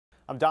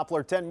I'm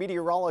Doppler 10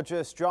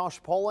 meteorologist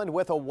Josh Poland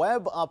with a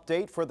web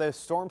update for this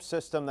storm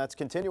system that's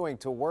continuing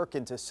to work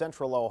into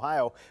central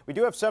Ohio. We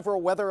do have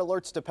several weather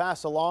alerts to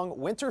pass along.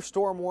 Winter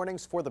storm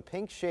warnings for the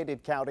pink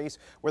shaded counties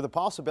where the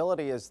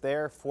possibility is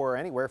there for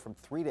anywhere from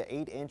 3 to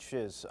 8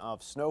 inches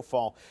of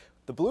snowfall.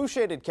 The blue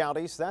shaded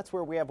counties, that's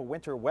where we have a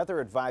winter weather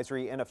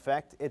advisory in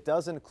effect. It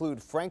does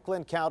include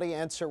Franklin County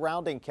and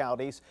surrounding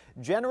counties.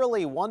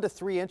 Generally 1 to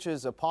 3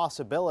 inches a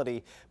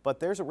possibility, but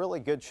there's a really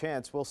good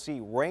chance we'll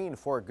see rain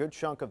for a good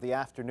chunk of the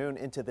afternoon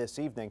into this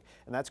evening,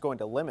 and that's going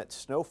to limit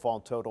snowfall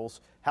totals.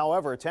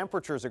 However,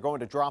 temperatures are going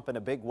to drop in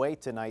a big way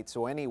tonight,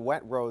 so any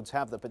wet roads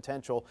have the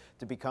potential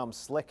to become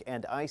slick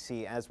and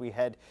icy as we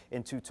head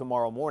into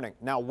tomorrow morning.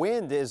 Now,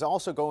 wind is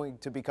also going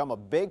to become a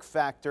big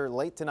factor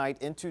late tonight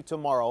into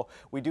tomorrow.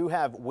 We do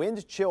have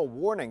wind chill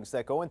warnings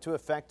that go into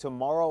effect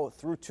tomorrow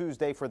through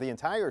Tuesday for the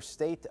entire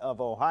state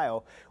of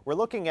Ohio. We're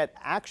looking at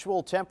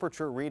actual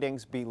temperature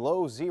readings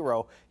below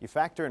zero. You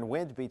factor in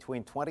wind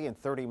between 20 and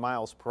 30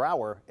 miles per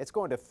hour. It's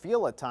going to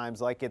feel at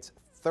times like it's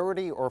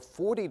 30 or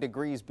 40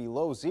 degrees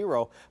below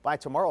zero. By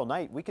tomorrow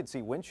night, we could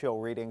see wind chill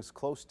readings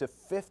close to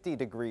 50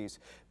 degrees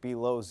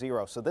below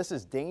zero. So this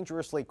is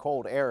dangerously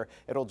cold air.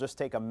 It'll just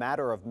take a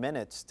matter of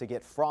minutes to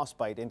get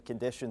frostbite in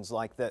conditions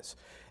like this.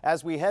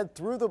 As we head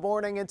through the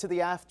morning into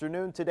the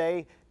afternoon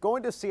today,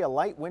 going to see a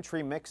light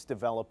wintry mix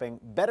developing.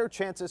 Better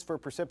chances for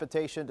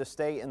precipitation to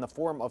stay in the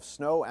form of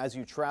snow as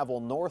you travel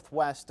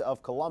northwest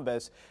of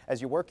Columbus. As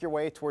you work your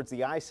way towards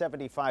the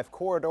I-75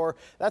 corridor,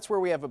 that's where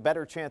we have a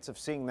better chance of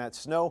seeing that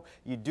snow.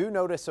 You do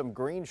notice some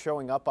green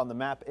showing up on the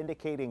map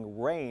indicating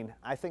rain.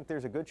 I think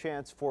there's a good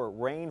chance for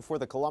rain for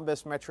the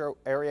Columbus metro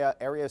area,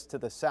 areas to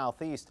the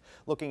southeast,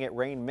 looking at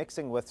rain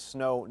mixing with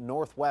snow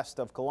northwest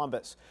of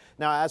Columbus.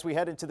 Now, as we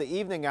head into the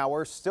evening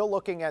hours, still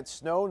looking at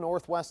snow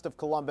northwest of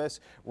Columbus.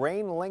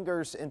 Rain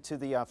lingers into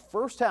the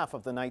first half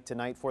of the night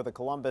tonight for the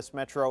Columbus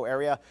metro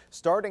area,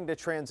 starting to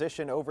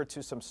transition over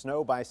to some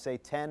snow by, say,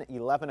 10,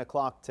 11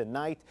 o'clock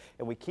tonight.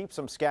 And we keep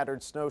some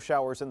scattered snow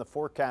showers in the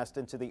forecast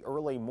into the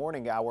early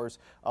morning hours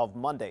of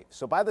Monday.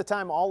 So by the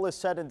time all is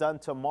said and done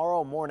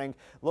tomorrow morning,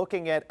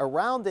 looking at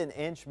around an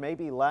inch,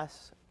 maybe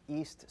less,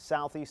 east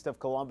southeast of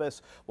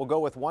Columbus. We'll go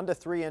with 1 to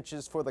 3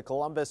 inches for the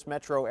Columbus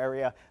metro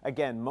area.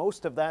 Again,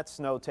 most of that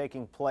snow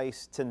taking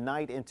place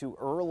tonight into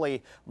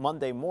early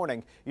Monday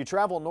morning. You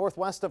travel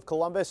northwest of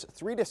Columbus,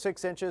 3 to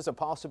 6 inches a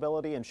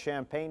possibility in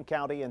Champaign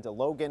County into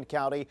Logan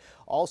County,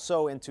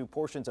 also into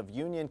portions of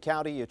Union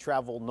County. You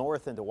travel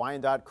north into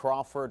Wyandotte,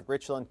 Crawford,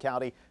 Richland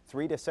County,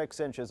 3 to 6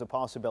 inches a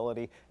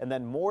possibility, and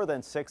then more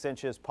than 6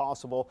 inches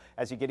possible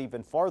as you get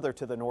even farther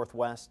to the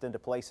northwest into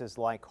places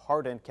like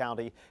Hardin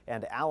County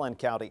and Allen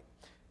County.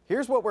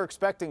 Here's what we're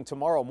expecting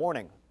tomorrow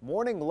morning.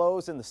 Morning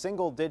lows in the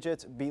single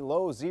digits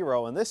below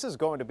zero, and this is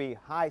going to be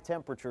high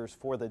temperatures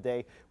for the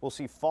day. We'll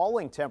see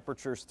falling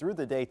temperatures through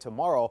the day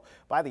tomorrow.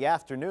 By the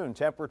afternoon,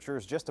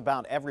 temperatures just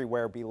about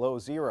everywhere below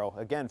zero.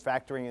 Again,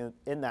 factoring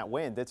in that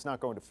wind, it's not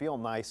going to feel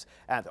nice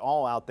at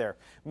all out there.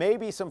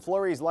 Maybe some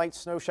flurries, light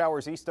snow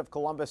showers east of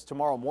Columbus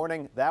tomorrow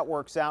morning. That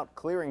works out,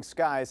 clearing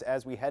skies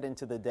as we head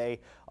into the day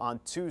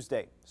on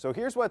Tuesday. So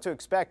here's what to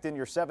expect in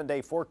your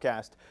 7-day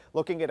forecast.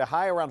 Looking at a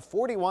high around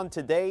 41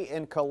 today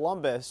in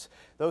Columbus.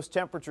 Those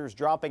temperatures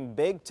dropping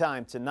big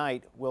time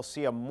tonight. We'll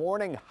see a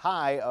morning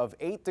high of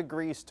 8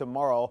 degrees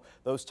tomorrow.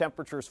 Those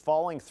temperatures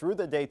falling through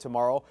the day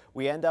tomorrow.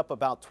 We end up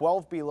about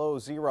 12 below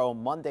zero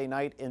Monday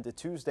night into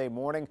Tuesday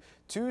morning.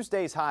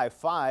 Tuesday's high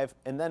 5,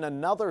 and then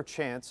another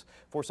chance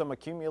for some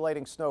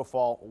accumulating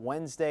snowfall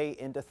Wednesday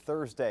into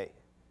Thursday.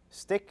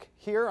 Stick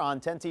here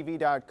on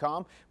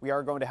 10TV.com. We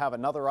are going to have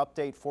another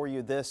update for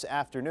you this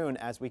afternoon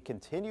as we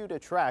continue to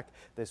track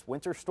this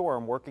winter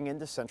storm working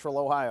into central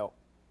Ohio.